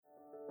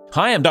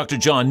Hi, I'm Dr.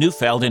 John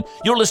Neufeld, and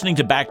you're listening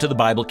to Back to the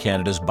Bible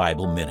Canada's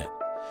Bible Minute.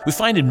 We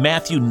find in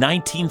Matthew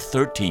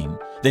 19:13,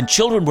 then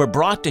children were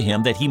brought to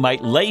him that he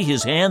might lay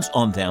his hands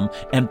on them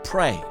and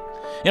pray.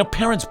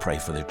 Parents pray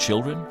for their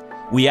children.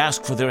 We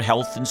ask for their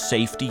health and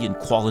safety and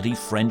quality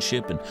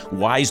friendship and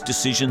wise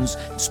decisions,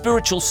 and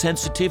spiritual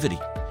sensitivity.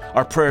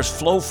 Our prayers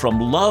flow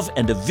from love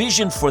and a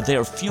vision for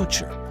their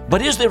future.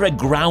 But is there a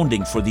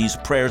grounding for these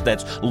prayers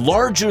that's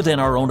larger than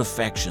our own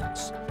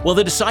affections? Well,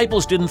 the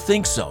disciples didn't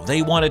think so.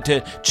 They wanted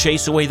to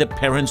chase away the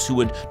parents who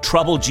would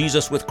trouble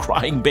Jesus with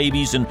crying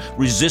babies and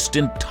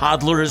resistant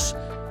toddlers.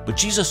 But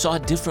Jesus saw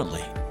it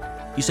differently.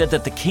 He said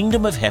that the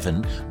kingdom of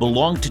heaven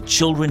belonged to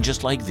children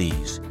just like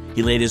these.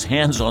 He laid his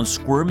hands on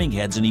squirming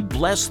heads and he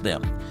blessed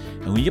them.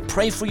 And when you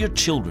pray for your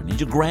children and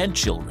your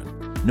grandchildren,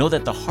 know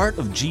that the heart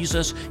of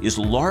Jesus is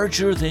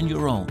larger than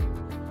your own.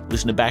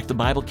 Listen to Back to the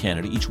Bible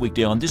Canada each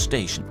weekday on this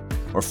station,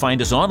 or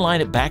find us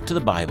online at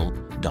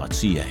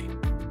backtothebible.ca.